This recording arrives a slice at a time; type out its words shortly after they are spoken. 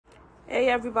Hey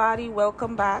everybody,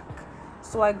 welcome back.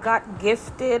 So I got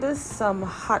gifted some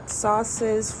hot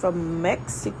sauces from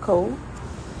Mexico.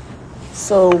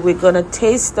 So we're gonna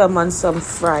taste them on some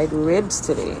fried ribs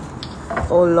today.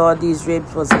 Oh Lord, these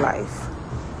ribs was life.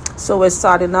 So we're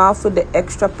starting off with the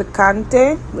extra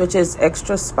picante, which is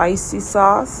extra spicy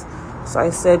sauce. So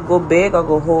I said go big or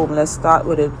go home. Let's start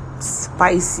with the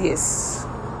spiciest.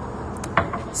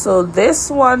 So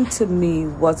this one to me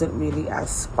wasn't really as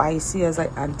spicy as I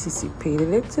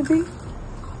anticipated it to be.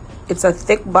 It's a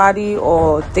thick body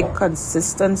or thick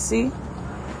consistency.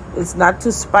 It's not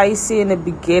too spicy in the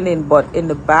beginning, but in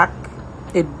the back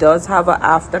it does have an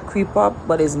after creep up,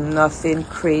 but it's nothing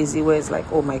crazy where it's like,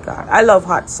 oh my God. I love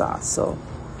hot sauce, so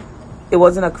it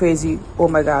wasn't a crazy, oh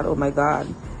my God, oh my God.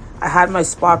 I had my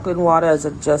sparkling water as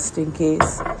a just in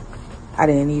case. I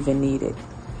didn't even need it.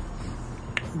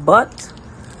 But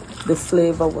the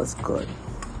flavor was good.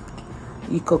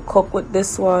 You could cook with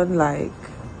this one, like,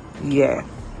 yeah.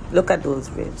 Look at those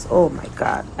ribs. Oh my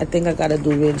God. I think I gotta do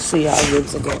ribs, show y'all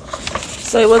ribs again.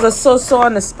 So it was a so-so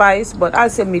on the spice, but I'll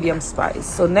say medium spice.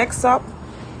 So next up,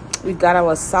 we got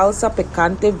our salsa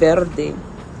picante verde,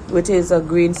 which is a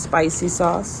green spicy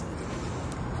sauce.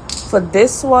 For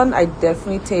this one, I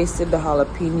definitely tasted the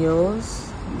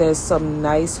jalapenos. There's some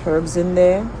nice herbs in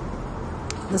there.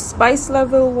 The spice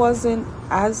level wasn't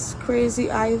as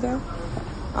crazy either.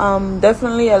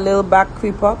 Definitely a little back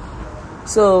creep up.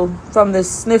 So from the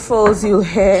sniffles you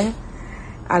hear,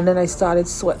 and then I started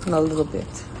sweating a little bit.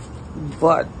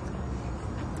 But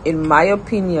in my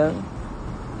opinion,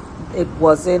 it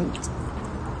wasn't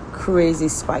crazy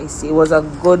spicy. It was a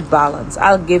good balance.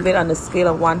 I'll give it on a scale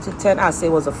of 1 to 10. I'll say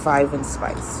it was a 5 in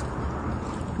spice.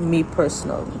 Me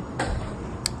personally.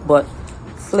 But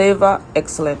flavor,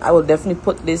 excellent. I will definitely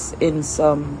put this in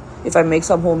some, if I make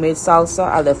some homemade salsa,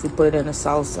 I'll definitely put it in a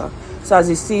salsa. So as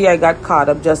you see, I got caught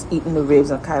up just eating the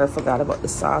ribs and kind of forgot about the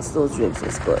sauce. Those ribs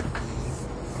was good.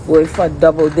 Going for a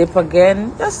double dip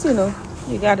again. Just,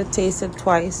 you got to taste it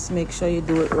twice. Make sure you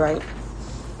do it right.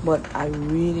 But I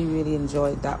really, really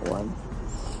enjoyed that one.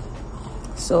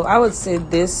 So I would say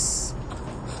the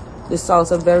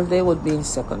salsa verde would be in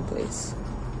second place.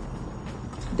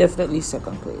 Definitely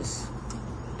second place.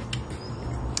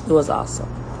 It was awesome.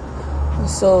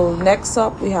 So next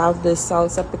up we have the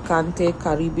salsa picante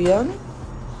Caribbean,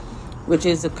 which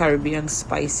is the Caribbean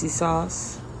spicy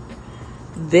sauce.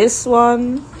 This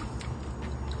one,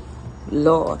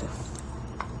 Lord,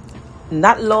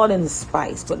 not Lord in the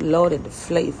spice, but Lord in the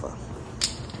flavor.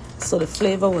 So the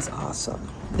flavor was awesome.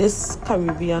 This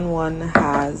Caribbean one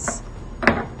has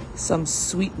some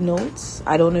sweet notes.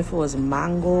 I don't know if it was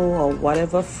mango or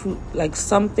whatever fruit, like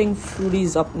something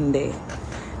fruity's up in there.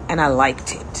 And I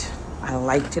liked it. I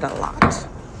liked it a lot.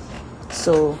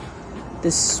 So the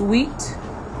sweet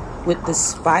with the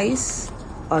spice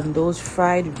on those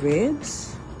fried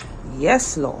ribs,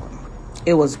 yes, Lord,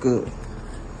 it was good.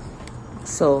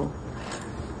 So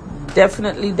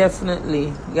definitely,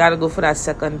 you gotta go for that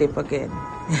second dip again.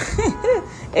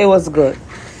 It was good.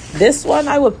 This one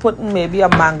I would put in maybe a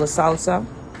mango salsa,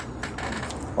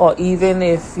 or even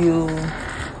if you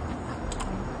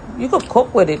could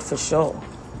cook with it for sure.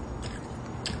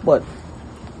 But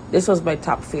this was my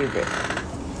top favorite.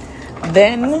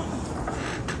 Then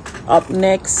up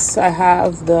next I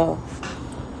have the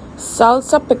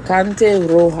salsa picante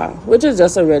roja, which is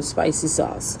just a red spicy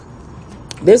sauce.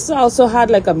 This also had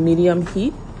like a medium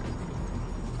heat.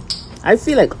 I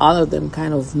feel like all of them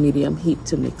kind of medium heat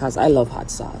to me because I love hot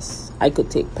sauce. I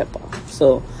could take pepper.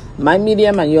 So my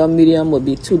medium and your medium would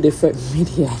be two different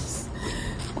mediums.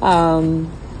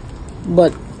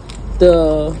 But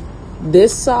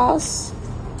this sauce,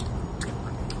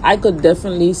 I could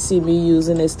definitely see me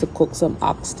using this to cook some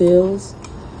oxtails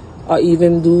or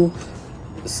even do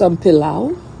some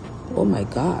pilau. Oh my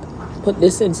God. Put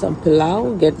this in some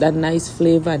pilau, get that nice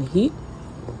flavor and heat.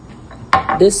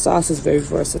 This sauce is very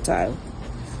versatile.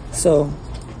 So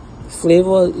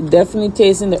flavor, definitely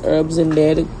tasting the herbs in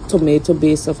there, the tomato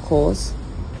base of course.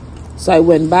 So I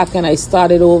went back and I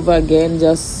started over again,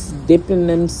 just dipping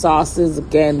them sauces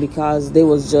again because they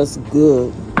was just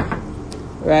good,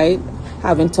 right?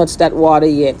 Haven't touched that water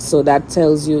yet, so that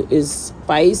tells you is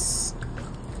spice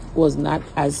was not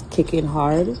as kicking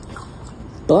hard,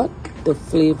 but the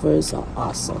flavors are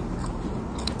awesome.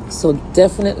 So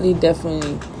definitely,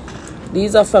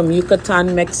 these are from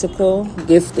Yucatan, Mexico,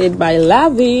 gifted by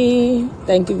Lavi.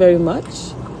 Thank you very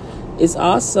much. It's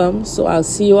awesome. So I'll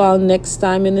see you all next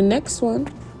time in the next one.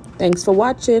 Thanks for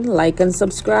watching. Like and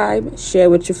subscribe. Share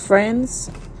with your friends.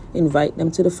 Invite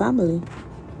them to the family.